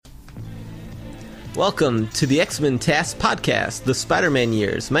Welcome to the X-Men TAS podcast, the Spider-Man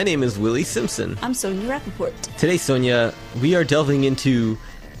years. My name is Willie Simpson. I'm Sonia Rappaport. Today, Sonia, we are delving into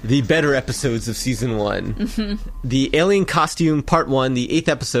the better episodes of Season 1. Mm-hmm. The Alien Costume Part 1, the 8th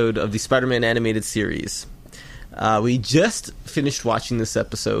episode of the Spider-Man animated series. We just finished watching this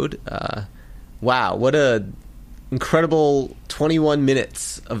episode. Wow, what a incredible 21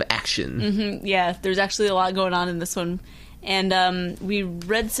 minutes of action. Mm-hmm. Yeah, there's actually a lot going on in this one. And we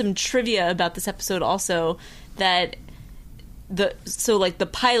read some trivia about this episode also, that the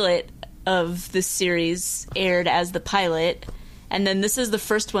pilot of this series aired as the pilot, and then this is the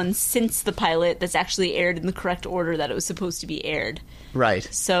first one since the pilot that's actually aired in the correct order that it was supposed to be aired. Right.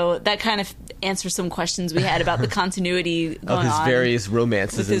 So that kind of answers some questions we had about the continuity going of his on various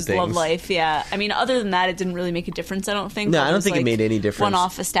romances with and his things. Love life. Yeah, I mean, other than that, it didn't really make a difference. I don't think. No, I don't think it made any difference.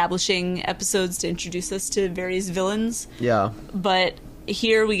 One-off establishing episodes to introduce us to various villains. Yeah, but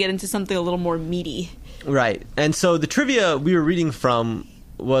here we get into something a little more meaty. Right, and so the trivia we were reading from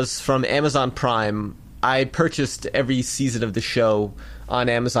was from Amazon Prime. I purchased every season of the show on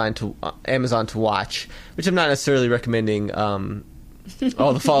Amazon to watch, which I'm not necessarily recommending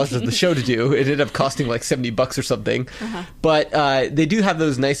all the followers of the show to do. It ended up costing like $70 or something. Uh-huh. But they do have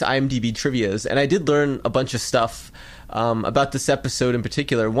those nice IMDb trivias, and I did learn a bunch of stuff about this episode in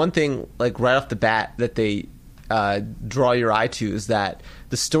particular. One thing, like right off the bat, that they draw your eye to is that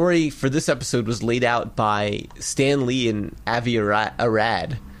the story for this episode was laid out by Stan Lee and Avi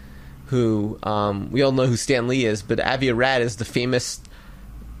Arad, who we all know who Stan Lee is, but Avi Arad is the famous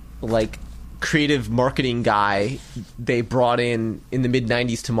like creative marketing guy they brought in the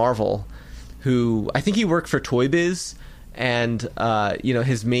mid-90s to Marvel, who I think he worked for Toy Biz, and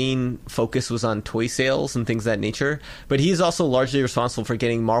his main focus was on toy sales and things of that nature, but he's also largely responsible for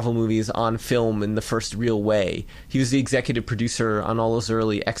getting Marvel movies on film in the first real way. He was the executive producer on all those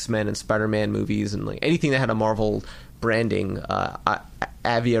early X-Men and Spider-Man movies, and like anything that had a Marvel branding.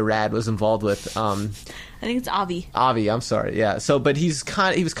 Avi Arad was involved with. I think it's Avi. Avi, I'm sorry. Yeah. So, but he was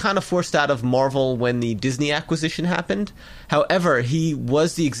kind of forced out of Marvel when the Disney acquisition happened. However, he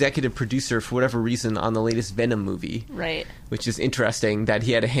was the executive producer for whatever reason on the latest Venom movie. Right. Which is interesting that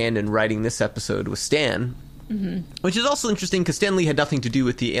he had a hand in writing this episode with Stan. Mm-hmm. Which is also interesting because Stan Lee had nothing to do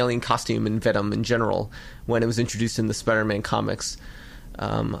with the alien costume in Venom in general when it was introduced in the Spider-Man comics.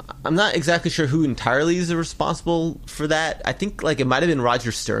 I'm not exactly sure who entirely is responsible for that. I think like it might have been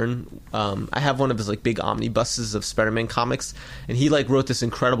Roger Stern. I have one of his like big omnibuses of Spider-Man comics, and he like wrote this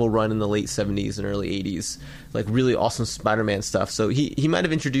incredible run in the late 70s and early 80s, like really awesome Spider-Man stuff. So he might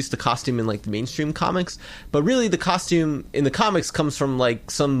have introduced the costume in like the mainstream comics, but really the costume in the comics comes from like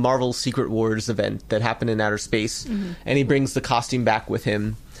some Marvel Secret Wars event that happened in outer space, mm-hmm. and he brings the costume back with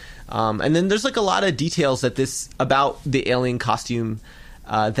him. And then there's like a lot of details about the alien costume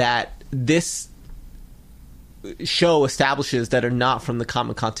that this show establishes that are not from the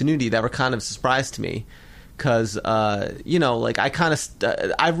comic continuity that were kind of a surprise to me. Because, like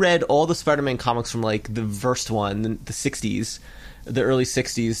I read all the Spider-Man comics from like the first one, the 60s, the early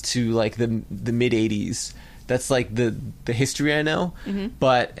 60s to like the mid 80s. That's like the history I know.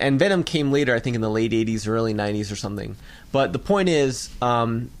 Mm-hmm. And Venom came later, I think in the late 80s or early 90s or something. But the point is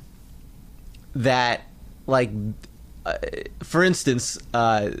that like... for instance,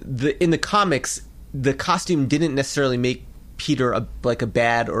 in the comics, the costume didn't necessarily make Peter a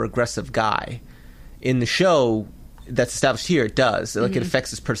bad or aggressive guy. In the show that's established here, it does. Like, mm-hmm. It affects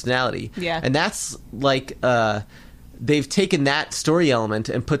his personality. Yeah. And that's like they've taken that story element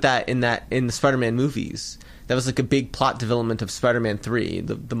and put that in the Spider-Man movies. That was like a big plot development of Spider-Man 3,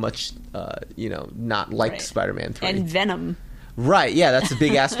 the much not liked right. Spider-Man 3 and Venom. Right, yeah, that's a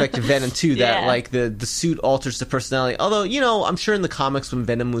big aspect of Venom too. That like the suit alters the personality. Although I'm sure in the comics when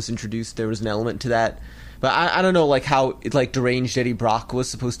Venom was introduced, there was an element to that. But I don't know like how like deranged Eddie Brock was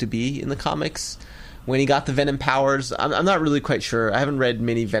supposed to be in the comics when he got the Venom powers. I'm not really quite sure. I haven't read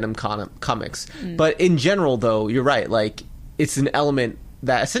many Venom comics, but in general, though, you're right. Like it's an element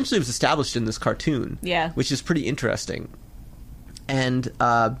that essentially was established in this cartoon. Yeah, which is pretty interesting, and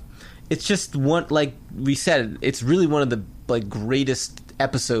it's just one like we said. It's really one of the like greatest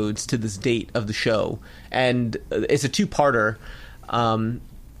episodes to this date of the show, and it's a two-parter.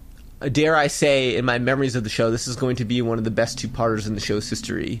 Dare I say, in my memories of the show, this is going to be one of the best two-parters in the show's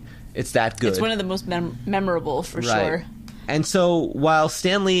history. It's that good. It's one of the most memorable for sure. And so while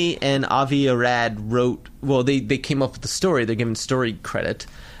Stan Lee and Avi Arad wrote, well, they came up with the story. They're given story credit.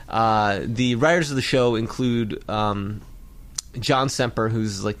 The writers of the show include John Semper,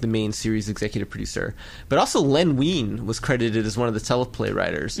 who's like the main series executive producer, but also Len Wein was credited as one of the teleplay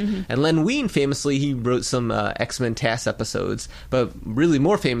writers. And Len Wein, famously, he wrote some X-Men TAS episodes, but really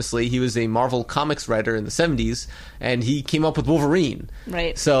more famously, he was a Marvel Comics writer in the 70s, and he came up with Wolverine.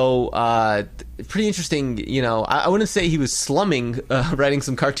 Right. So, pretty interesting, you know, I wouldn't say he was slumming writing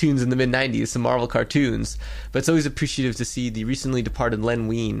some cartoons in the mid-90s, some Marvel cartoons, but it's always appreciative to see the recently departed Len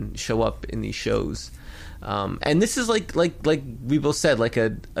Wein show up in these shows. And this is like we both said, like a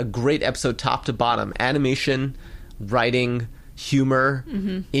great episode top to bottom. Animation, writing, humor,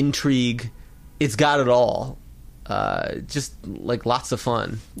 intrigue. It's got it all. Just like lots of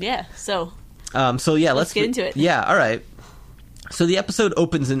fun. Yeah. So yeah, let's get into it. Yeah. All right. So the episode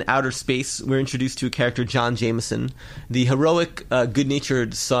opens in outer space. We're introduced to a character, John Jameson, the heroic,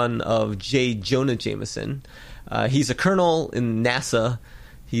 good-natured son of J. Jonah Jameson. He's a colonel in NASA.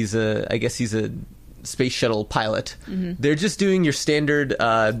 I guess he's a space shuttle pilot. They're just doing your standard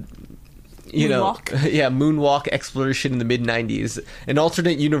moonwalk exploration in the mid-90s, an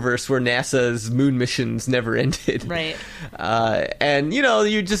alternate universe where NASA's moon missions never ended, right? And you know,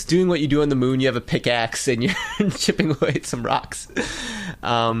 you're just doing what you do on the moon. You have a pickaxe and you're chipping away at some rocks.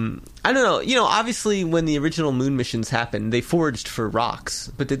 I don't know, you know, obviously when the original moon missions happened, they foraged for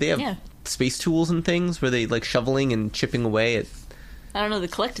rocks, but did they have space tools and things? Were they like shoveling and chipping away at... I don't know. They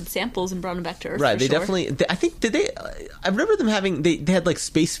collected samples and brought them back to Earth. Right. They sure. definitely. I think did they? I remember them having. They had like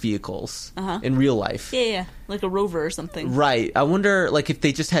space vehicles in real life. Yeah, like a rover or something. Right. I wonder, like, if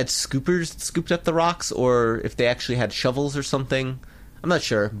they just had scoopers that scooped up the rocks, or if they actually had shovels or something. I'm not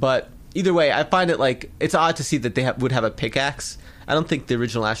sure, but either way, I find it like it's odd to see that they would have a pickaxe. I don't think the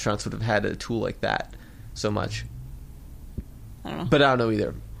original astronauts would have had a tool like that so much. I don't know. But I don't know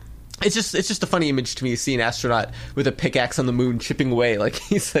either. It's just a funny image to me to see an astronaut with a pickaxe on the moon chipping away like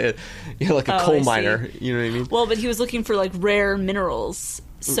he's a coal miner. You know what I mean? Well, but he was looking for like rare minerals.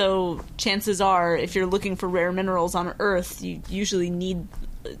 So chances are, if you're looking for rare minerals on Earth, you usually need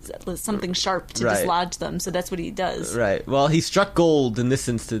something sharp to dislodge them. So that's what he does. Right. Well, he struck gold in this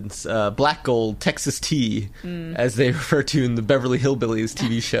instance, black gold, Texas tea, as they refer to in the Beverly Hillbillies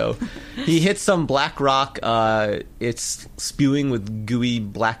TV show. He hits some black rock. It's spewing with gooey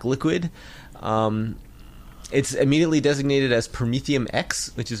black liquid. It's immediately designated as Promethium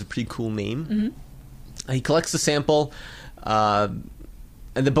X, which is a pretty cool name. He collects the sample, but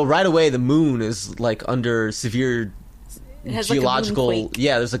right away the moon is like under severe geological, like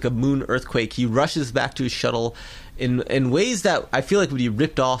there's like a moon earthquake. He rushes back to his shuttle in ways that I feel like would be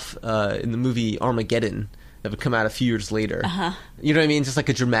ripped off in the movie Armageddon that would come out a few years later. You know what I mean? Just like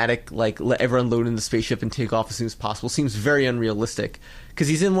a dramatic, like, let everyone load in the spaceship and take off as soon as possible. Seems very unrealistic because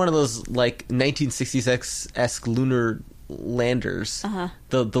he's in one of those like 1960s-esque lunar landers,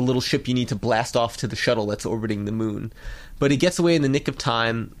 the little ship you need to blast off to the shuttle that's orbiting the moon. But he gets away in the nick of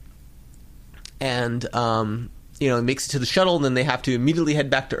time, and you know, makes it to the shuttle, and then they have to immediately head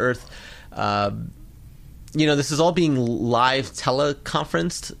back to Earth. You know, this is all being live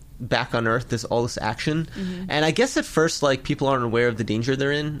teleconferenced back on Earth. There's all this action, and I guess at first, like, people aren't aware of the danger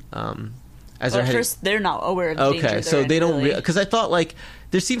they're in. First, they're not aware of the danger. Okay, so they don't because I thought like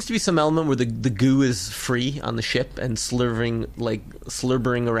there seems to be some element where the goo is free on the ship and slurbering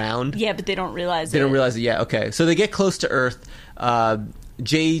around. Yeah, but they don't realize it. They don't realize it yet. Okay, so they get close to Earth.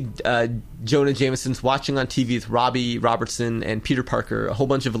 Jonah Jameson's watching on TV with Robbie Robertson and Peter Parker, a whole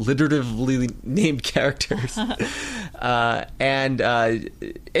bunch of alliteratively named characters. And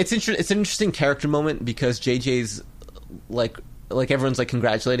it's an interesting character moment because JJ's like everyone's like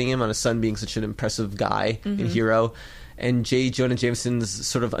congratulating him on his son being such an impressive guy and hero. And Jonah Jameson's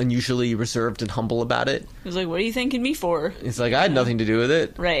sort of unusually reserved and humble about it. He's like, what are you thanking me for? He's like, I had nothing to do with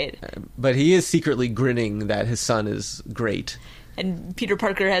it. Right. But he is secretly grinning that his son is great. And Peter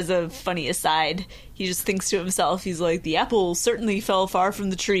Parker has a funny aside. He just thinks to himself, he's like, the apple certainly fell far from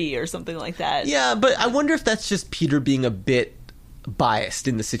the tree, or something like that. Yeah, but I wonder if that's just Peter being a bit biased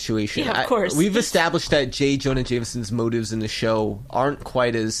in the situation. Yeah, of course. We've established that Jonah Jameson's motives in the show aren't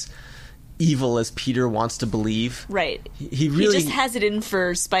quite as evil as Peter wants to believe. Right. He really just has it in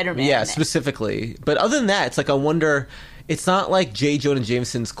for Spider-Man. Yeah, specifically. But other than that, it's like I wonder, it's not like Jonah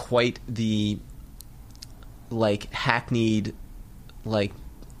Jameson's quite the like hackneyed like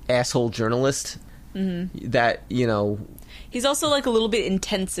asshole journalist that, you know, he's also like a little bit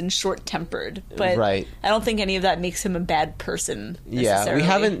intense and short-tempered, but I don't think any of that makes him a bad person necessarily. Yeah, we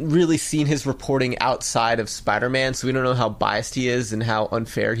haven't really seen his reporting outside of Spider-Man, so we don't know how biased he is and how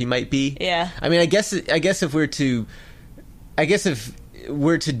unfair he might be. Yeah. I mean, I guess if we're to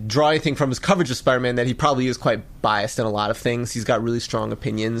draw anything from his coverage of Spider-Man, that he probably is quite biased in a lot of things. He's got really strong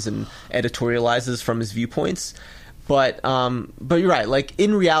opinions and editorializes from his viewpoints. But you're right. Like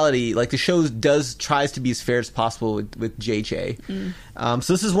in reality, like the show tries to be as fair as possible with JJ.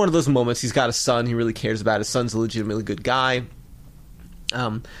 So this is one of those moments. He's got a son he really cares about. His son's a legitimately good guy.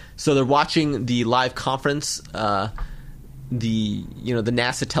 So they're watching the live conference. The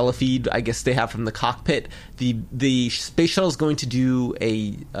NASA telefeed, I guess they have from the cockpit. The space shuttle is going to do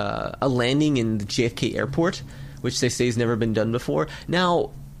a landing in the JFK airport, which they say has never been done before.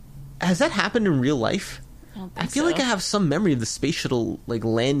 Now, has that happened in real life? I feel like I have some memory of the space shuttle like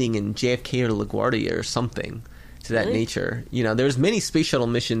landing in JFK or LaGuardia or something to that nature. There was many space shuttle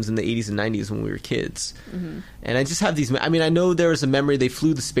missions in the 80s and 90s when we were kids. And I just have these. I mean, I know there was a memory they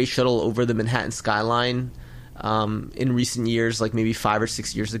flew the space shuttle over the Manhattan skyline. In recent years, like maybe 5 or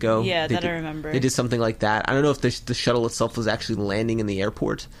 6 years ago. Yeah, I remember. They did something like that. I don't know if the shuttle itself was actually landing in the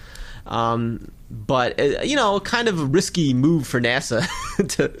airport. But, kind of a risky move for NASA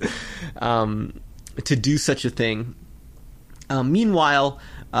to do such a thing. Meanwhile,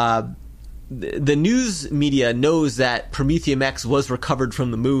 the news media knows that Promethium X was recovered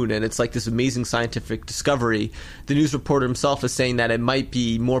from the moon, and it's like this amazing scientific discovery. The news reporter himself is saying that it might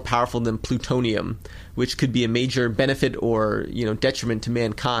be more powerful than plutonium, which could be a major benefit or detriment to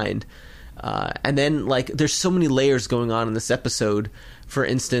mankind. And then like there's so many layers going on in this episode. For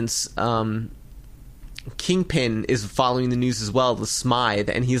instance, Kingpin is following the news as well, the Smythe,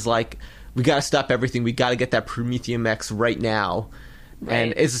 and he's like, we got to stop everything. We got to get that Promethium X right now. Right.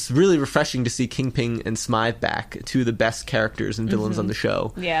 And it's really refreshing to see Kingpin and Smythe back, two of the best characters and villains on the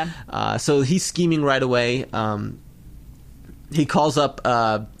show. Yeah. So he's scheming right away. He calls up...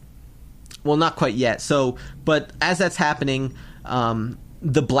 well, not quite yet. But as that's happening,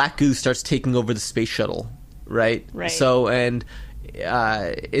 the Black Goo starts taking over the space shuttle, right? Right. So, and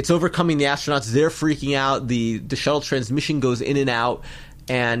it's overcoming the astronauts. They're freaking out. The shuttle transmission goes in and out.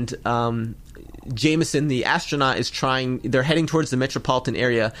 And Jameson, the astronaut, they're heading towards the metropolitan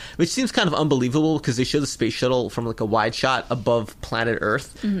area, which seems kind of unbelievable because they show the space shuttle from like a wide shot above planet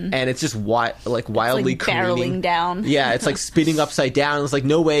Earth, and it's just wildly barreling down. Yeah, it's like spinning upside down. It's like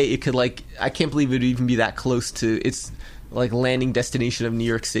no way it could I can't believe it would even be that close to its like landing destination of New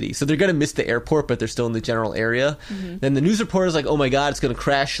York City. So they're going to miss the airport, but they're still in the general area. Then the news reporter's like, oh my God, it's going to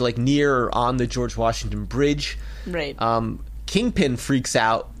crash like near or on the George Washington Bridge. Right. Kingpin freaks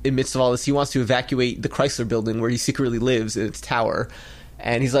out in midst of all this. He wants to evacuate the Chrysler building where he secretly lives in its tower.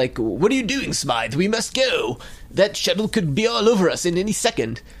 And he's like, what are you doing, Smythe? We must go. That shuttle could be all over us in any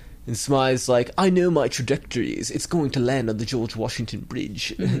second. And Smythe's like, I know my trajectories. It's going to land on the George Washington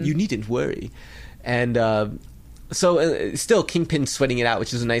Bridge. You needn't worry. And still Kingpin sweating it out,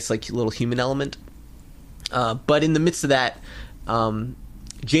 which is a nice like little human element. But in the midst of that...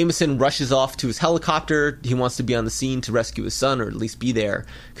 Jameson rushes off to his helicopter. He wants to be on the scene to rescue his son, or at least be there,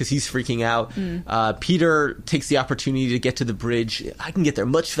 because he's freaking out. Peter takes the opportunity to get to the bridge. I can get there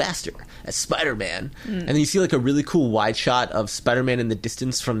much faster as Spider-Man. And then you see like a really cool wide shot of Spider-Man in the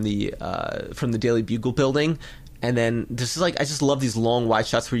distance from the Daily Bugle building. And then this is like, I just love these long wide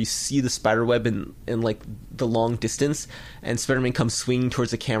shots where you see the spiderweb in like the long distance, and Spider-Man comes swinging towards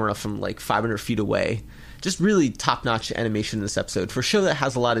the camera from like 500 feet away. Just really top-notch animation in this episode for a show that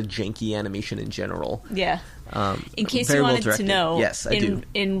has a lot of janky animation in general. Yeah. In case you wanted to know, yes, I do.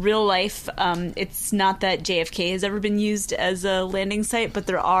 In real life, it's not that JFK has ever been used as a landing site, but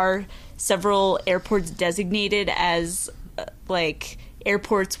there are several airports designated as like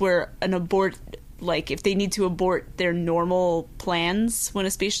airports where an abort, like if they need to abort their normal plans when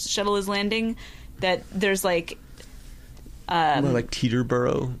a space shuttle is landing, that there's like more like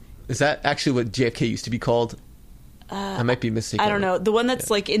Teterboro. Is that actually what JFK used to be called? I might be mistaken. I don't know. The one that's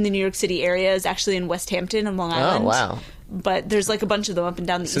like in the New York City area is actually in West Hampton on Long Island. Oh, wow. But there's like a bunch of them up and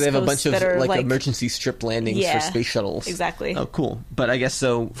down the East Coast. So they have a bunch of like emergency strip landings for space shuttles. Exactly. Oh, cool. But I guess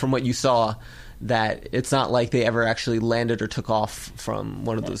so from what you saw, that it's not like they ever actually landed or took off from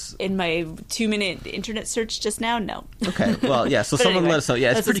one of those. In my 2-minute internet search just now, no. Okay. Well, yeah. So someone let us know.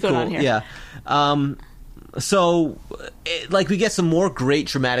 Yeah, it's pretty cool. Yeah. So, we get some more great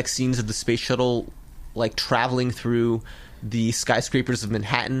dramatic scenes of the space shuttle, like, traveling through the skyscrapers of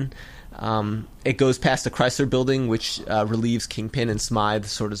Manhattan. It goes past the Chrysler building, which relieves Kingpin and Smythe,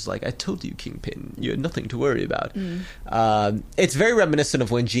 sort of like, I told you, Kingpin, you had nothing to worry about. It's very reminiscent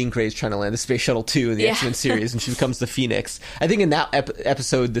of when Jean Grey's trying to land the Space Shuttle 2 in the X-Men series, and she becomes the Phoenix. I think in that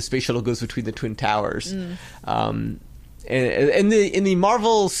episode, the space shuttle goes between the Twin Towers. In the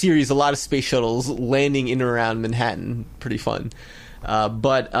Marvel series, a lot of space shuttles landing in and around Manhattan, pretty fun.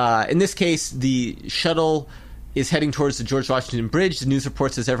 But in this case, the shuttle is heading towards the George Washington Bridge. The news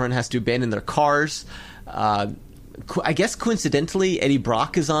report says everyone has to abandon their cars. I guess coincidentally, Eddie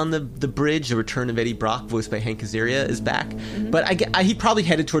Brock is on the bridge. The return of Eddie Brock, voiced by Hank Azaria, is back. Mm-hmm. But he probably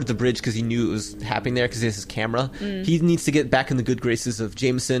headed towards the bridge because he knew it was happening there because he has his camera. He needs to get back in the good graces of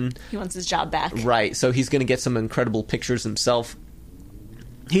Jameson. He wants his job back. Right, so he's going to get some incredible pictures himself.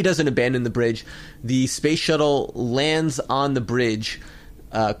 He doesn't abandon the bridge. The space shuttle lands on the bridge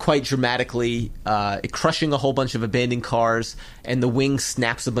quite dramatically, crushing a whole bunch of abandoned cars, and the wing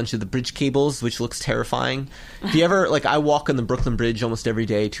snaps a bunch of the bridge cables, which looks terrifying. If you ever, I walk on the Brooklyn Bridge almost every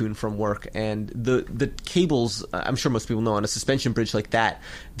day to and from work, and the cables, I'm sure most people know, on a suspension bridge like that,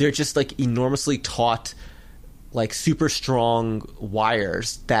 they're just, enormously taut, super strong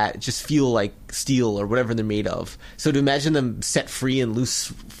wires that just feel like steel or whatever they're made of. So to imagine them set free and loose,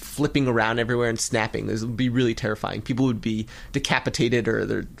 flipping around everywhere and snapping, this would be really terrifying. People would be decapitated or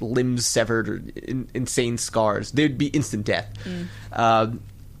their limbs severed or insane scars. There'd be instant death.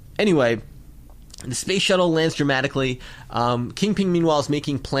 Anyway, the space shuttle lands dramatically. Kingpin, meanwhile, is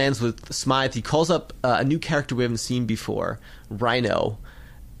making plans with Smythe. He calls up a new character we haven't seen before, Rhino,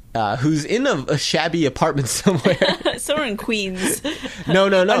 who's in a shabby apartment somewhere. Somewhere in Queens. No.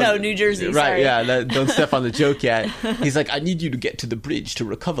 Oh, no, New Jersey, right, sorry. Yeah, don't step on the joke yet. He's like, I need you to get to the bridge to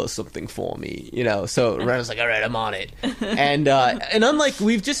recover something for me, So Rhino's like, all right, I'm on it. And unlike,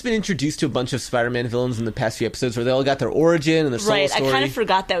 we've just been introduced to a bunch of Spider-Man villains in the past few episodes where they all got their origin and their solo story. I kind of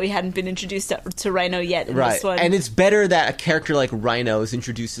forgot that we hadn't been introduced to Rhino yet in this one. And it's better that a character like Rhino is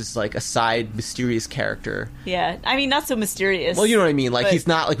introduced as, a side, mysterious character. Yeah, I mean, not so mysterious. Well, you know what I mean. He's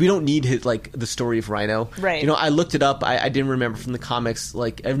not, we don't need his, the story of Rhino. Right. I looked it up. I didn't remember from the comics.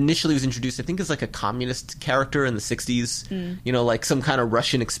 Initially was introduced, I think, as a communist character in the 60s. Some kind of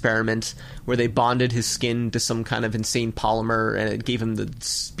Russian experiment where they bonded his skin to some kind of insane polymer and it gave him the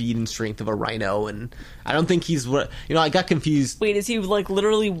speed and strength of a rhino. And I don't think he's what, I got confused. Wait, is he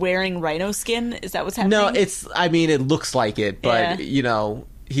literally wearing rhino skin? Is that what's happening? No, it looks like it, but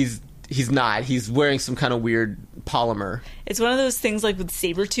he's not. He's wearing some kind of weird polymer. It's one of those things with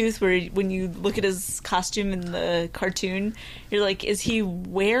Sabretooth where when you look at his costume in the cartoon, you're like, is he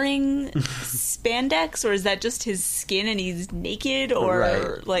wearing spandex or is that just his skin and he's naked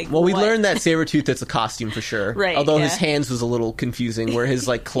or Well, we learned that Sabretooth, that's a costume for sure. Right. Although his hands was a little confusing where his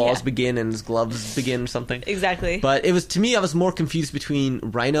claws begin and his gloves begin or something. Exactly. But it was, to me, I was more confused between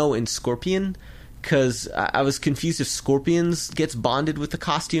Rhino and Scorpion. Because I was confused if Scorpion's gets bonded with the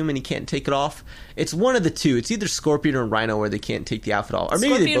costume and he can't take it off. It's one of the two. It's either Scorpion or Rhino where they can't take the outfit off. Or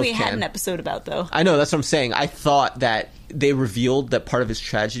maybe Scorpion they both we can. had an episode about, though. I know, that's what I'm saying. I thought that they revealed that part of his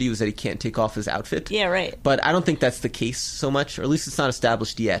tragedy was that he can't take off his outfit. Yeah, right. But I don't think that's the case so much, or at least it's not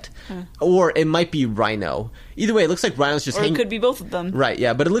established yet. Or it might be Rhino. Either way, it looks like Rhino's just it could be both of them. Right,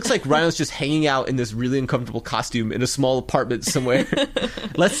 yeah, but it looks like Rhino's just hanging out in this really uncomfortable costume in a small apartment somewhere.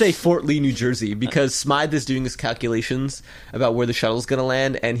 Let's say Fort Lee, New Jersey, because Smythe is doing his calculations about where the shuttle's going to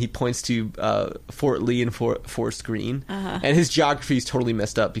land, and he points to Fort Lee and Forest Green. And his geography is totally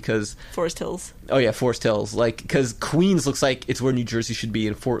messed up because... Forest Hills. Oh, yeah, Forest Hills. Because Queens looks like it's where New Jersey should be,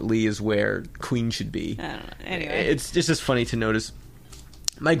 and Fort Lee is where Queens should be. I don't know. Anyway. It's just funny to notice.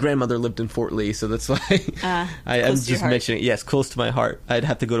 My grandmother lived in Fort Lee, so that's why I'm just mentioning it. Yes, close to my heart. I'd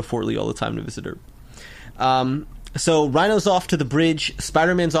have to go to Fort Lee all the time to visit her. So Rhino's off to the bridge,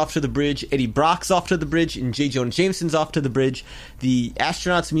 Spider-Man's off to the bridge, Eddie Brock's off to the bridge, and J. Jonah Jameson's off to the bridge. The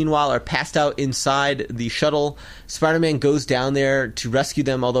astronauts, meanwhile, are passed out inside the shuttle. Spider-Man goes down there to rescue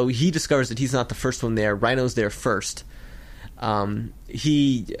them, although he discovers that he's not the first one there. Rhino's there first. Rhino's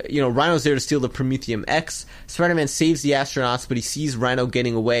there to steal the Prometheum X. Spider-Man saves the astronauts, but he sees Rhino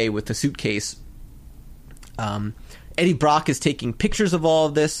getting away with the suitcase. Eddie Brock is taking pictures of all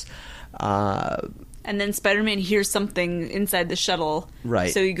of this. And then Spider-Man hears something inside the shuttle.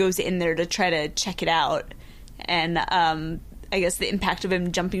 Right. So he goes in there to try to check it out. And I guess the impact of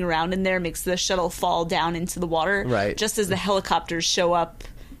him jumping around in there makes the shuttle fall down into the water. Right. Just as the helicopters show up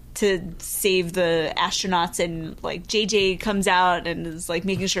to save the astronauts, and JJ comes out and is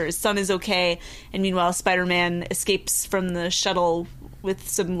making sure his son is okay, and meanwhile Spider-Man escapes from the shuttle with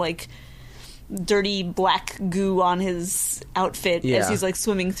some dirty black goo on his outfit as he's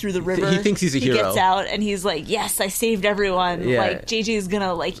swimming through the river. He thinks he's a hero. He gets out and he's like, yes, I saved everyone. Yeah. JJ is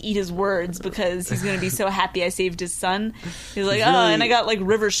gonna eat his words because he's gonna be so happy I saved his son. He's like, really, and I got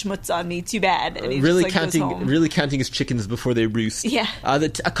river schmutz on me, too bad. And he really just, goes home. Really counting his chickens before they roost. Yeah.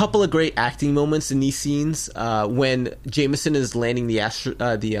 A couple of great acting moments in these scenes when Jameson is landing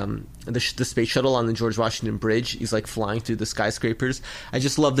the space shuttle on the George Washington Bridge. He's flying through the skyscrapers. I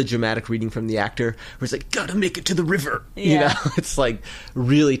just love the dramatic reading from the actor where he's gotta make it to the river. Yeah. It's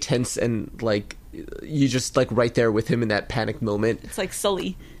really tense and you just right there with him in that panic moment. It's like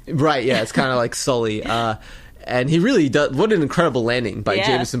Sully. Right, yeah, it's kind of like Sully. And he really does. What an incredible landing by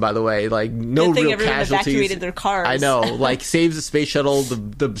Jameson, by the way. Like, no Good thing real everyone casualties. evacuated their cars. I know. Like, saves the space shuttle.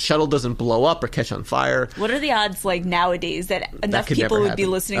 The shuttle doesn't blow up or catch on fire. What are the odds, like, nowadays that enough people would be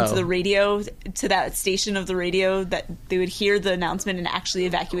listening to the radio, to that station of the radio, that they would hear the announcement and actually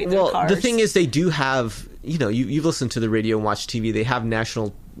evacuate their cars? The thing is, they do have, you know, you've listened to the radio and watched TV. They have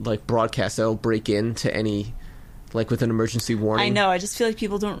national, like, broadcasts that'll break into any, like, with an emergency warning. I know. I just feel like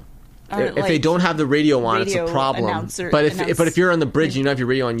people don't. If they don't have the radio on, it's a problem. But if you're on the bridge and you don't have your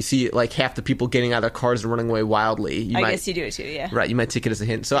radio on, you see like half the people getting out of their cars and running away wildly. I guess you do it too, yeah. Right, you might take it as a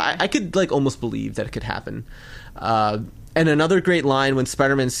hint. So I could like almost believe that it could happen. And another great line when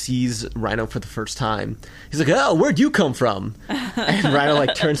Spider-Man sees Rhino for the first time. He's like, "Oh, where'd you come from?" And Rhino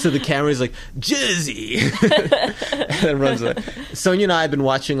like turns to the camera. He's like, "Jersey," and then runs away. Sonia and I have been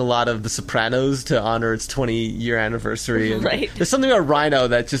watching a lot of The Sopranos to honor its 20-year anniversary. And there's something about Rhino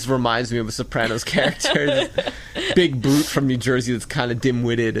that just reminds me of a Sopranos character. This big brute from New Jersey that's kind of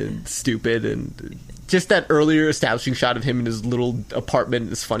dim-witted and stupid, and just that earlier establishing shot of him in his little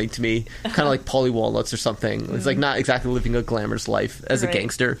apartment is funny to me. Kind of like Paulie Walnuts or something. It's like not exactly living a glamorous life as a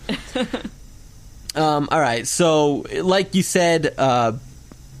gangster. All right, so like you said,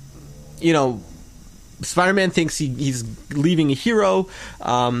 you know, Spider-Man thinks he's leaving a hero.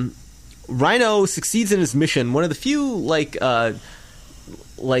 Rhino succeeds in his mission. One of the few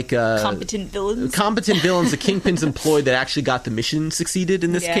competent villains the Kingpin's employed that actually got the mission succeeded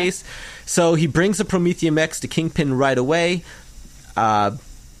in this case. So he brings the Prometheum X to Kingpin right away.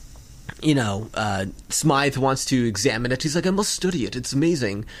 Smythe wants to examine it. He's like, "I must study it. It's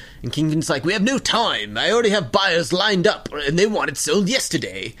amazing." And Kingpin's like, "We have no time. I already have buyers lined up, and they want it sold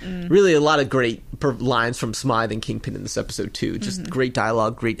yesterday." Really, a lot of great lines from Smythe and Kingpin in this episode too. Just great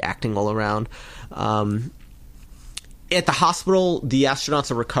dialogue, great acting all around. At the hospital, the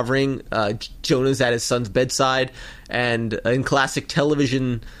astronauts are recovering. Jonah's at his son's bedside, and in classic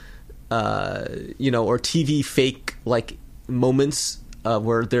television, or TV fake like moments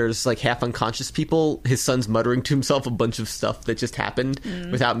where there's like half unconscious people, his son's muttering to himself a bunch of stuff that just happened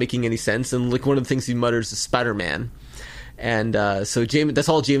without making any sense. And like one of the things he mutters is Spider-Man. And so that's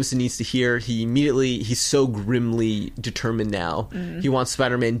all Jameson needs to hear. He's so grimly determined now. He wants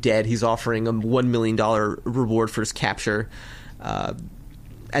Spider-Man dead. He's offering him $1 million reward for his capture.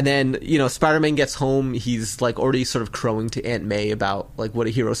 And then, Spider-Man gets home. He's like already sort of crowing to Aunt May about like what a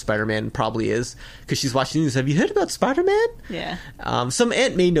hero Spider-Man probably is, because she's watching the news. "Have you heard about Spider-Man?" Yeah. Some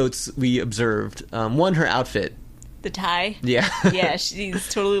Aunt May notes we observed. One, her outfit. The tie? Yeah. Yeah, she's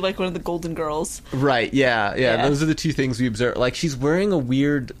totally like one of the Golden Girls. Right, yeah. Those are the two things we observed. Like, she's wearing a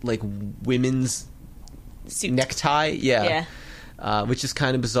weird, like, women's suit necktie. Yeah. Which is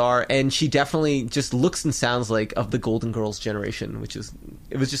kind of bizarre. And she definitely just looks and sounds like of the Golden Girls generation,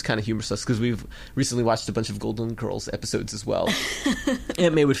 it was just kind of humorous because we've recently watched a bunch of Golden Girls episodes as well.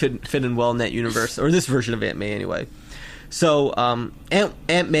 Aunt May would fit in well in that universe, or this version of Aunt May anyway. So,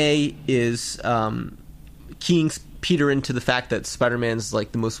 Aunt May is keying Peter into the fact that Spider-Man's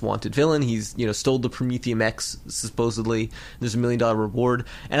like the most wanted villain. He's stole the Prometheum X supposedly. There's $1 million reward,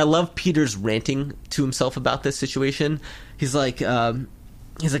 and I love Peter's ranting to himself about this situation. He's like,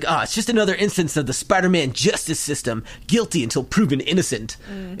 it's just another instance of the Spider-Man justice system, guilty until proven innocent.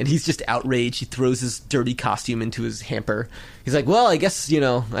 And he's just outraged. He throws his dirty costume into his hamper. He's like, "Well, I guess I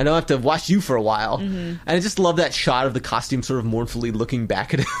don't have to watch you for a while." And I just love that shot of the costume sort of mournfully looking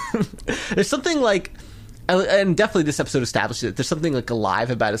back at him. There's something like. And definitely this episode established it. There's something like alive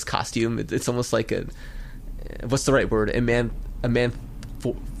about his costume. It's almost like what's the right word?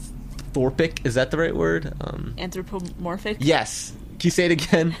 Thorpic? Is that the right word? Anthropomorphic? Yes. Can you say it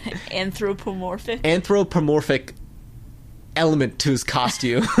again? Anthropomorphic? Anthropomorphic element to his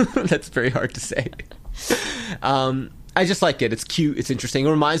costume. That's very hard to say. I just like it. It's cute. It's interesting. It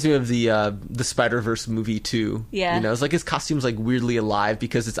reminds me of the Spider-Verse movie too. Yeah. It's like his costume's like weirdly alive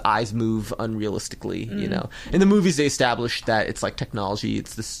because its eyes move unrealistically. In the movies they established that it's like technology.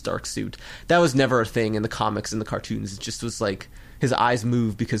 It's this Stark suit. That was never a thing in the comics and the cartoons. It just was like his eyes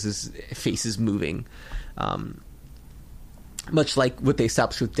move because his face is moving. Much like what they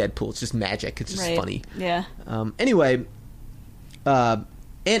established with Deadpool. It's just magic. It's just funny. Yeah. Anyway.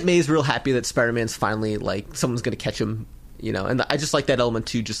 Aunt May's real happy that Spider-Man's finally, like, someone's going to catch him, and I just like that element,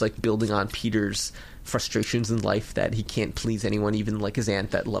 too, just, like, building on Peter's frustrations in life that he can't please anyone, even, like, his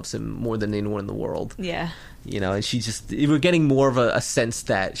aunt that loves him more than anyone in the world. Yeah. And we're getting more of a sense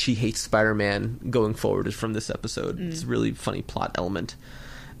that she hates Spider-Man going forward from this episode. It's a really funny plot element.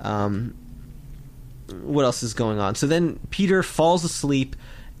 What else is going on? So then Peter falls asleep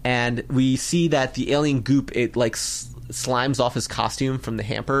and we see that the alien goop, it like slimes off his costume from the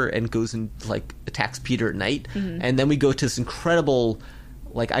hamper and goes and like attacks Peter at night. And then we go to this incredible,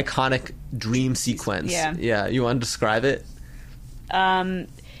 like, iconic dream sequence. Yeah, you want to describe it?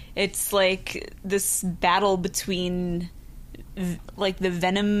 It's like this battle between like the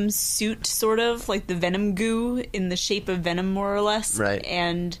Venom suit, sort of like the Venom goo in the shape of Venom, more or less, right?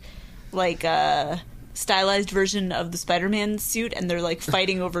 And like a stylized version of the Spider-Man suit, and they're like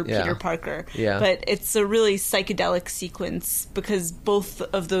fighting over Peter Parker. But it's a really psychedelic sequence because both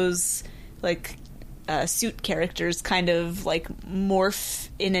of those like suit characters kind of like morph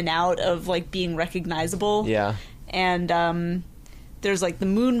in and out of like being recognizable. And there's like the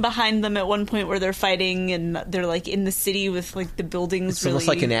moon behind them at one point where they're fighting, and they're like in the city with like the buildings. It's almost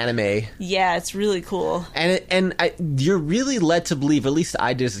like an anime. Yeah, it's really cool. And you're really led to believe, at least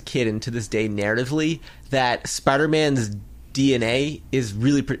I did as a kid, and to this day narratively, that Spider-Man's DNA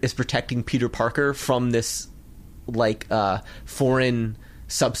is protecting Peter Parker from this like foreign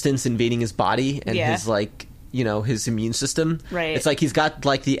substance invading his body and his like, you know, his immune system. Right. It's like he's got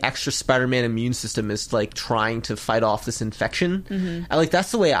like the extra Spider-Man immune system is like trying to fight off this infection. And like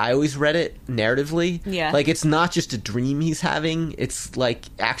that's the way I always read it narratively. Like it's not just a dream he's having. It's like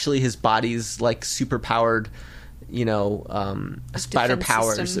actually his body's like super powered, you know, spider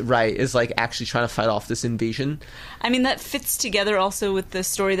powers, system. Right, is like actually trying to fight off this invasion. I mean, that fits together also with the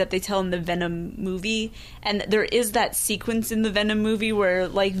story that they tell in the Venom movie. And there is that sequence in the Venom movie where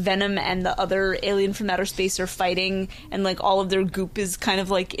like Venom and the other alien from outer space are fighting, and like all of their goop is kind of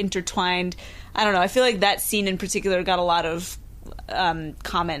like intertwined. I don't know, I feel like that scene in particular got a lot of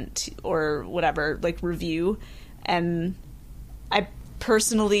comment or whatever, like review. And I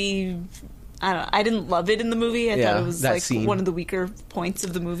personally, I don't know, I didn't love it in the movie. I thought it was like scene. One of the weaker points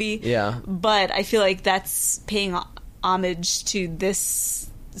of the movie. But I feel like that's paying homage to this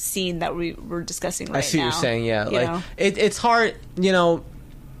scene that we were discussing right now. I see what you're saying, like it's hard, you know,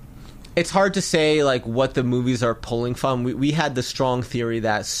 it's hard to say like what the movies are pulling from. We had the strong theory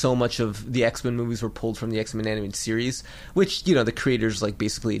that so much of the X-Men movies were pulled from the X-Men animated series, which, you know, the creators like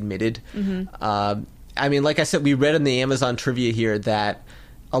basically admitted. I mean, like I said, we read in the Amazon trivia here that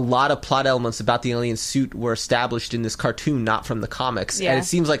a lot of plot elements about the alien suit were established in this cartoon, not from the comics. And it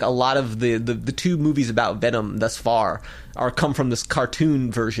seems like a lot of the two movies about Venom thus far come from this cartoon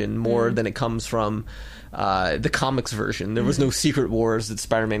version more than it comes from the comics version. There was no Secret Wars that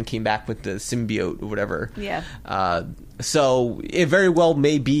Spider-Man came back with the symbiote or whatever. So it very well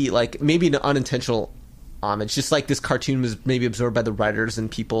may be like maybe an unintentional homage, just like this cartoon was maybe absorbed by the writers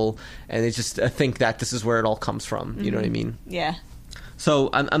and people, and they just think that this is where it all comes from. You know what I mean?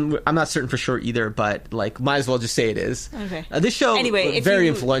 So I'm not certain for sure either, but like might as well just say it is. Okay. This show anyway, very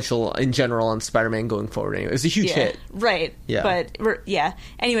influential in general on Spider-Man going forward. Anyway, it was a huge hit. Right. Yeah. But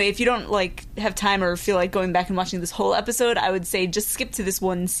anyway, if you don't like have time or feel like going back and watching this whole episode, I would say just skip to this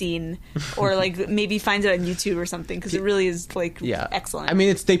one scene, or like maybe find it on YouTube or something, because it really is like excellent. I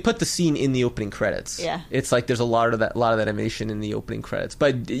mean, they put the scene in the opening credits. It's like there's a lot of that animation in the opening credits,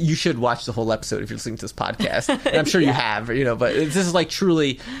 but you should watch the whole episode if you're listening to this podcast. And I'm sure you have, you know, but this is like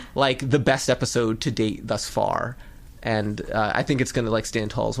truly like the best episode to date thus far, and I think it's going to like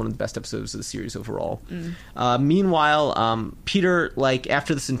stand tall as one of the best episodes of the series overall. Meanwhile, Peter, like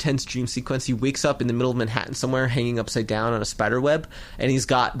after this intense dream sequence, he wakes up in the middle of Manhattan somewhere, hanging upside down on a spider web, and he's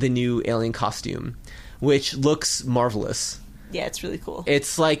got the new alien costume, which looks marvelous. Yeah, it's really cool.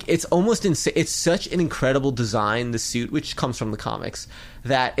 It's like, it's almost insane. It's such an incredible design, the suit, which comes from the comics,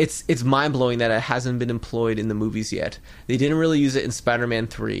 that it's mind-blowing that it hasn't been employed in the movies yet. They didn't really use it in Spider-Man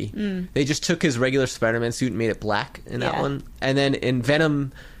 3. They just took his regular Spider-Man suit and made it black in that one. And then in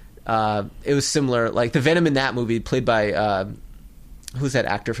Venom, it was similar. Like, the Venom in that movie, played by, who's that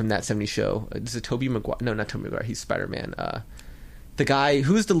actor from That 70s Show? Is it Tobey Maguire? No, not Tobey Maguire. He's Spider-Man. The guy,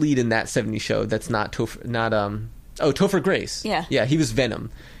 who's the lead in That 70s Show that's not Topher Grace. Yeah, he was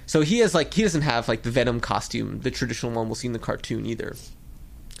Venom. So he doesn't have like the Venom costume, the traditional one we'll see in the cartoon either.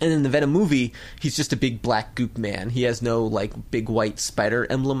 And in the Venom movie, he's just a big black goop man. He has no like big white spider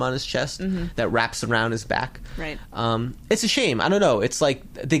emblem on his chest that wraps around his back. Right. It's a shame. I don't know. It's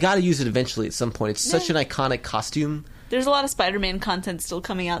like they got to use it eventually at some point. It's such an iconic costume. There's a lot of Spider-Man content still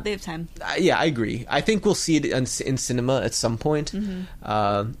coming out. They have time. Yeah, I agree. I think we'll see it in cinema at some point.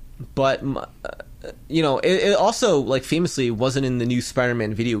 But you know, it also, like, famously wasn't in the new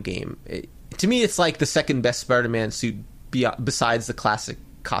Spider-Man video game. To me, it's like the second best Spider-Man suit besides the classic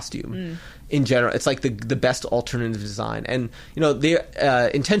costume. In general, it's like the best alternative design. And, you know, they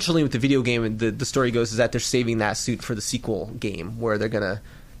intentionally with the video game, the story goes is that they're saving that suit for the sequel game, where they're gonna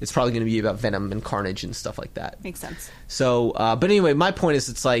it's probably going to be about Venom and Carnage and stuff like that. Makes sense. So, but anyway, my point is,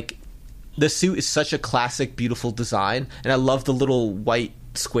 it's like the suit is such a classic, beautiful design, and I love the little white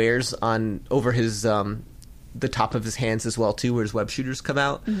squares on over his the top of his hands as well too, where his web shooters come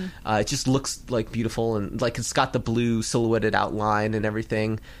out. It just looks like beautiful, and like it's got the blue silhouetted outline and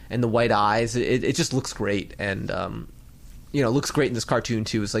everything, and the white eyes. It just looks great, and it looks great in this cartoon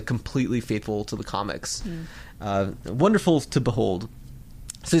too. It's like completely faithful to the comics. Wonderful to behold.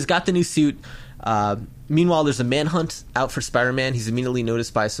 So he's got the new suit. Meanwhile, there's a manhunt out for Spider-Man. He's immediately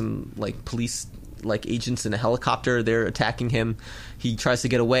noticed by some like police agents in a helicopter. They're attacking him. He tries to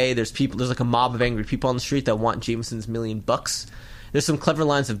get away. There's like a mob of angry people on the street that want Jameson's $1 million. There's some clever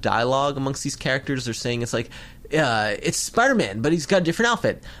lines of dialogue amongst these characters. They're saying it's like, it's Spider-Man, but he's got a different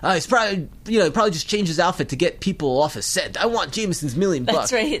outfit. He's probably, he probably just changed his outfit to get people off his scent. I want Jameson's $1 million.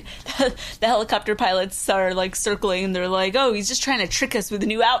 That's right. The helicopter pilots are like circling, and they're like, "Oh, he's just trying to trick us with a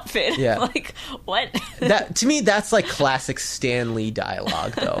new outfit." Yeah. Like, what? That to me, that's like classic Stan Lee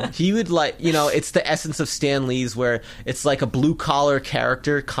dialogue, though. He would it's the essence of Stan Lee's, where it's like a blue collar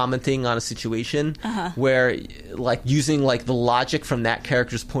character commenting on a situation, where like using like the logic from that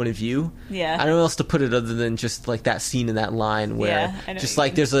character's point of view. Yeah. I don't know how else to put it other than just like that scene in that line where just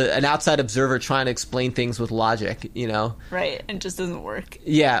like there's an outside observer trying to explain things with logic, Right, and it just doesn't work.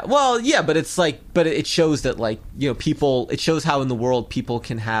 Yeah, well, yeah, but it's like, but it shows that like, people, it shows how in the world people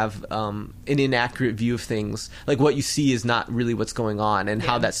can have an inaccurate view of things. Like what you see is not really what's going on, and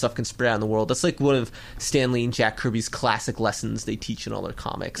how that stuff can spread out in the world. That's like one of Stan Lee and Jack Kirby's classic lessons they teach in all their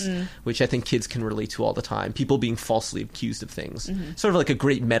comics, which I think kids can relate to all the time. People being falsely accused of things. Sort of like a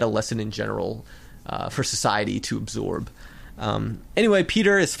great meta lesson in general for society to absorb. Anyway,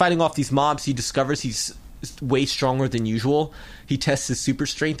 Peter is fighting off these mobs. He discovers he's way stronger than usual. He tests his super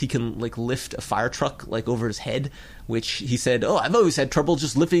strength. He can like lift a fire truck like over his head, which he said, I've always had trouble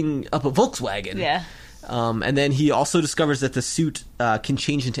just lifting up a Volkswagen. Yeah. And then he also discovers that the suit can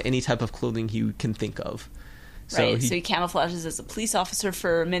change into any type of clothing he can think of. So he camouflages as a police officer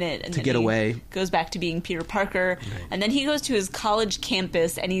for a minute and to get away. Goes back to being Peter Parker, and then he goes to his college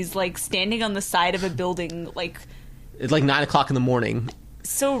campus, and he's like standing on the side of a building, like it's like 9:00 in the morning.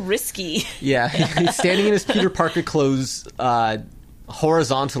 So risky. Yeah, he's standing in his Peter Parker clothes,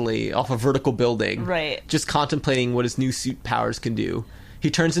 horizontally off a vertical building, right? Just contemplating what his new suit powers can do. He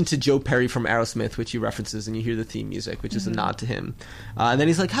turns into Joe Perry from Aerosmith, which he references, and you hear the theme music, which is a nod to him. And then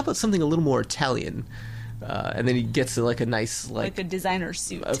he's like, "How about something a little more Italian?" And then he gets like a nice like a designer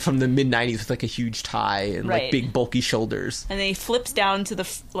suit from the mid-90s with like a huge tie and like big bulky shoulders. And then he flips down to the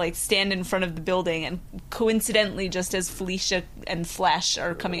stand in front of the building, and coincidentally, just as Felicia and Flash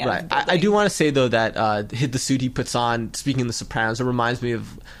are coming out of the building. I do want to say though that the suit he puts on, speaking of The Sopranos, it reminds me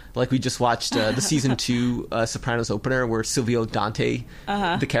of like we just watched the season 2 Sopranos opener where Silvio Dante,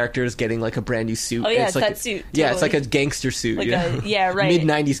 the character, is getting like a brand new suit. Oh yeah, it's like that suit. Totally. Yeah, it's like a gangster suit. Like right.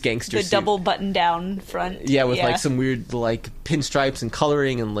 Mid-90s gangster suit. The double button down front. Yeah, with like some weird like pinstripes and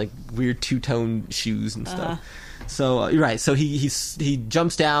coloring and like weird two-tone shoes and stuff. So you're right. So he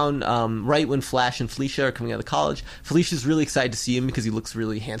jumps down right when Flash and Felicia are coming out of college. Felicia's really excited to see him because he looks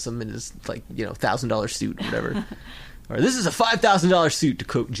really handsome in his like $1,000 suit or whatever. Or this is a $5,000 suit, to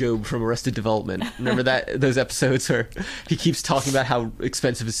quote Job from Arrested Development. Remember those episodes where he keeps talking about how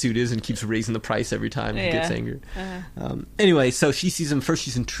expensive his suit is and keeps raising the price every time he gets angry. Anyway, so she sees him first.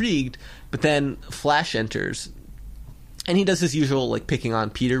 She's intrigued, but then Flash enters, and he does his usual like picking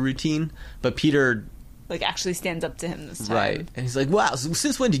on Peter routine. But Peter like actually stands up to him this time, right? And he's like, "Wow,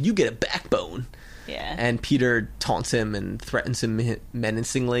 since when did you get a backbone?" Yeah. And Peter taunts him and threatens him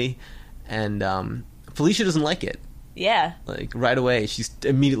menacingly, and Felicia doesn't like it. Yeah. Like, right away, she's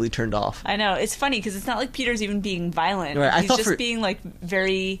immediately turned off. I know. It's funny, because it's not like Peter's even being violent. Right. He's just being, like,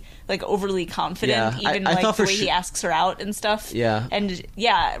 very, like, overly confident, yeah, even, like, the way he asks her out and stuff. Yeah. And,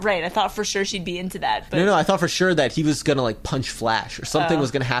 yeah, right, I thought for sure she'd be into that. But No, I thought for sure that he was gonna, like, punch Flash, or something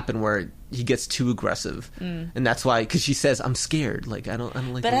was gonna happen where he gets too aggressive. And that's why, because she says, "I'm scared." Like, I don't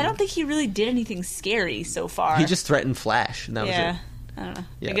like... But I don't think he really did anything scary so far. He just threatened Flash, and that was it. I don't know.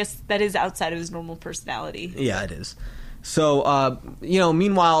 Yeah. I guess that is outside of his normal personality. Yeah, it is. So,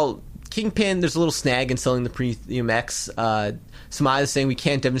 meanwhile, Kingpin, there's a little snag in selling the Premium X. Samaya is saying we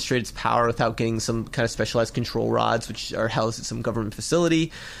can't demonstrate its power without getting some kind of specialized control rods, which are housed at some government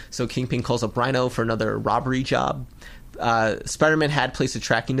facility. So Kingpin calls up Rhino for another robbery job. Spider-Man had placed a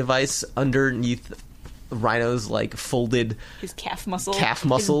tracking device underneath Rhino's like folded his calf muscles,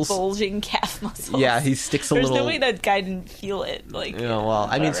 his bulging calf muscles. Yeah, he sticks a There's little. There's no way that guy didn't feel it. Like, well,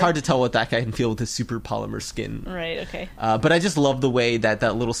 I mean, it's hard to tell what that guy can feel with his super polymer skin. Right. Okay. But I just love the way that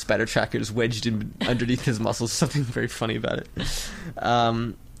little spider tracker is wedged in underneath his muscles. Something very funny about it.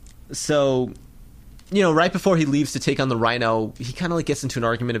 So, you know, right before he leaves to take on the Rhino, he kind of like gets into an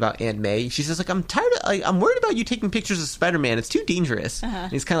argument about Aunt May. She says, like, I'm worried about you taking pictures of Spider-Man. It's too dangerous.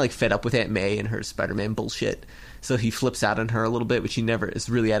 And he's kind of like fed up with Aunt May and her Spider-Man bullshit. So he flips out on her a little bit, which he never is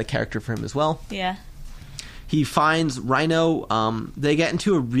really out of character for him as well. Yeah. He finds Rhino. They get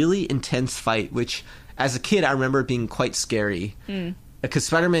into a really intense fight, which as a kid I remember it being quite scary. Because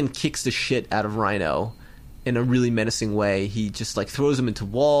Spider-Man kicks the shit out of Rhino in a really menacing way. He just like throws him into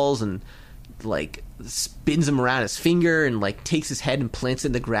walls and like spins him around his finger and like takes his head and plants it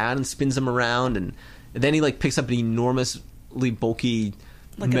in the ground and spins him around, and then he like picks up an enormously bulky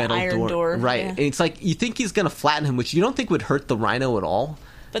like metal an iron door. Right. Yeah. And it's like you think he's gonna flatten him, which you don't think would hurt the Rhino at all.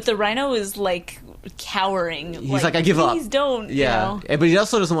 But the Rhino is like cowering. He's like, I give up. Please don't. Yeah. You know? But he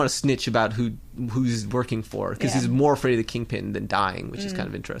also doesn't want to snitch about who he's working for, because he's more afraid of the Kingpin than dying, which is kind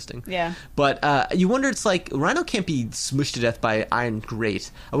of interesting. Yeah. But you wonder, it's like Rhino can't be smushed to death by iron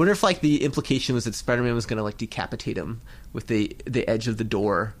grate. I wonder if like the implication was that Spider-Man was going to like decapitate him with the edge of the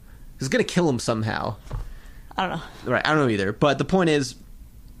door. He's going to kill him somehow. I don't know. Right. I don't know either. But the point is,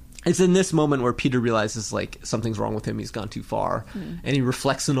 it's in this moment where Peter realizes like something's wrong with him. He's gone too far, and he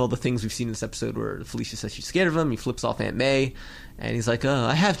reflects on all the things we've seen in this episode where Felicia says she's scared of him. He flips off Aunt May, and he's like, "Oh,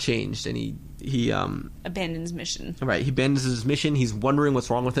 I have changed." And he abandons mission. Right, he abandons his mission. He's wondering what's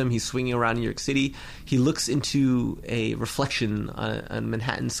wrong with him. He's swinging around New York City. He looks into a reflection on a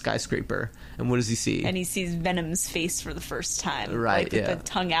Manhattan skyscraper, and what does he see? And he sees Venom's face for the first time, right? Like, with the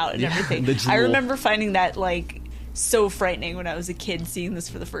tongue out and everything. The drool. I remember finding that like so frightening when I was a kid, seeing this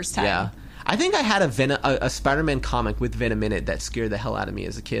for the first time. Yeah. I think I had a Spider-Man comic with Venom in it that scared the hell out of me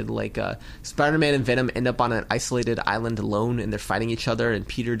as a kid. Like, Spider-Man and Venom end up on an isolated island alone, and they're fighting each other, and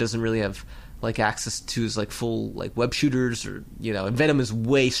Peter doesn't really have like access to his like full like web shooters, or you know, and Venom is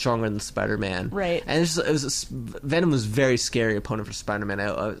way stronger than Spider-Man. Right. And Venom was a very scary opponent for Spider-Man.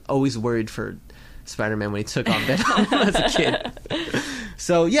 I was always worried for Spider-Man when he took on Venom as a kid.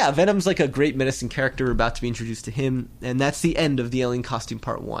 So yeah, Venom's like a great menacing character. We're about to be introduced to him, and that's the end of the Alien Costume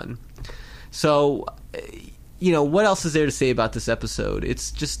Part 1. So, you know, what else is there to say about this episode? It's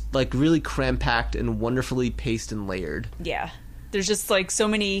just like really cram-packed and wonderfully paced and layered. Yeah. There's just like so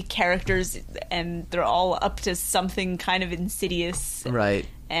many characters, and they're all up to something kind of insidious. Right.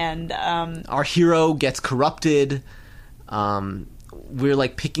 And our hero gets corrupted. We're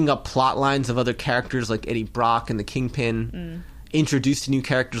like picking up plot lines of other characters like Eddie Brock and the Kingpin. Introduced to new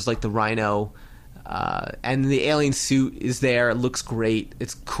characters like the Rhino. And the alien suit is there. It looks great.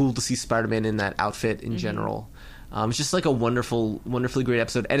 It's cool to see Spider-Man in that outfit in general. It's just like a wonderfully great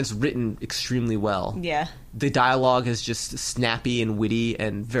episode, and it's written extremely well. Yeah. The dialogue is just snappy and witty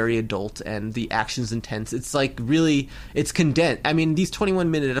and very adult, and the action's intense. It's like really, it's condensed. I mean, these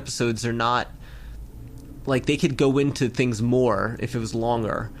 21-minute episodes are not, like, they could go into things more if it was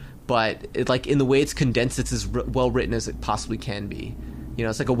longer, but it, like, in the way it's condensed, it's as well written as it possibly can be. You know,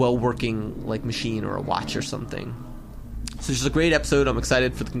 it's like a well-working like machine or a watch or something. So it's just a great episode. I'm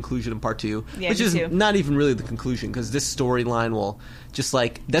excited for the conclusion of part 2, which is not even really the conclusion, because this storyline will just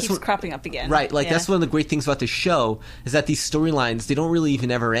like keeps cropping up again. Right, like that's one of the great things about this show, is that these storylines, they don't really even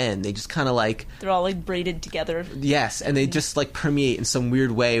ever end. They just kind of like, they're all like braided together. Yes, and they just like permeate in some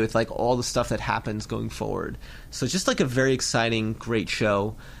weird way with like all the stuff that happens going forward. So it's just like a very exciting, great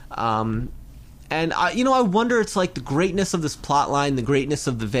show. And I wonder, it's like the greatness of this plot line, the greatness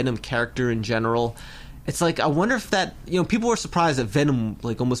of the Venom character in general. It's like, I wonder if that, people were surprised that Venom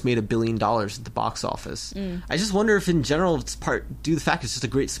like almost made $1 billion at the box office. I just wonder if in general it's due to the fact it's just a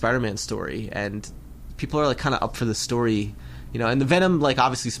great Spider-Man story, and people are like kind of up for the story, and the Venom, like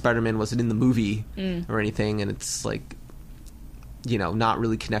obviously Spider-Man wasn't in the movie or anything, and it's like, not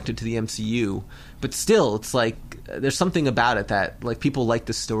really connected to the MCU, but still, it's like there's something about it that like people like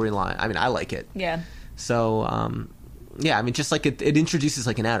the storyline. I mean, I like it. Yeah. So, yeah, I mean, just like it introduces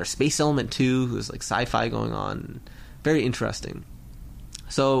like an outer space element too. There's like sci-fi going on. Very interesting.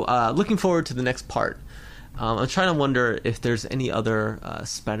 So, looking forward to the next part. I'm trying to wonder if there's any other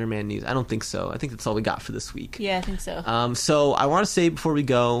Spider-Man news. I don't think so. I think that's all we got for this week. Yeah, I think so. So I want to say before we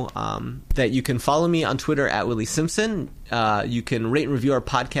go that you can follow me on Twitter at Willie Simpson. You can rate and review our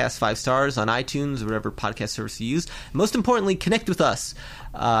podcast 5 stars on iTunes or whatever podcast service you use. Most importantly, connect with us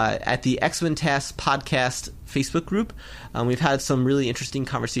at the X-Men TAS podcast Facebook group. We've had some really interesting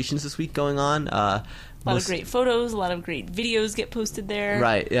conversations this week going on. A lot of great photos, a lot of great videos get posted there.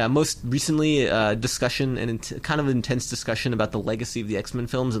 Right, yeah. Most recently, discussion and kind of intense discussion about the legacy of the X-Men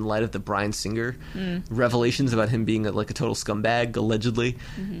films in light of the Bryan Singer revelations about him being like a total scumbag, allegedly.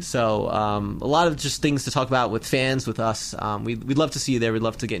 So, a lot of just things to talk about with fans, with us. We'd love to see you there. We'd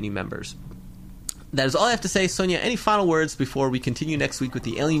love to get new members. That is all I have to say. Sonia, any final words before we continue next week with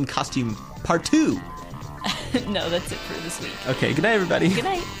the alien costume part 2? No, that's it for this week. Okay, good night, everybody. Good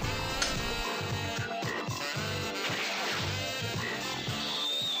night.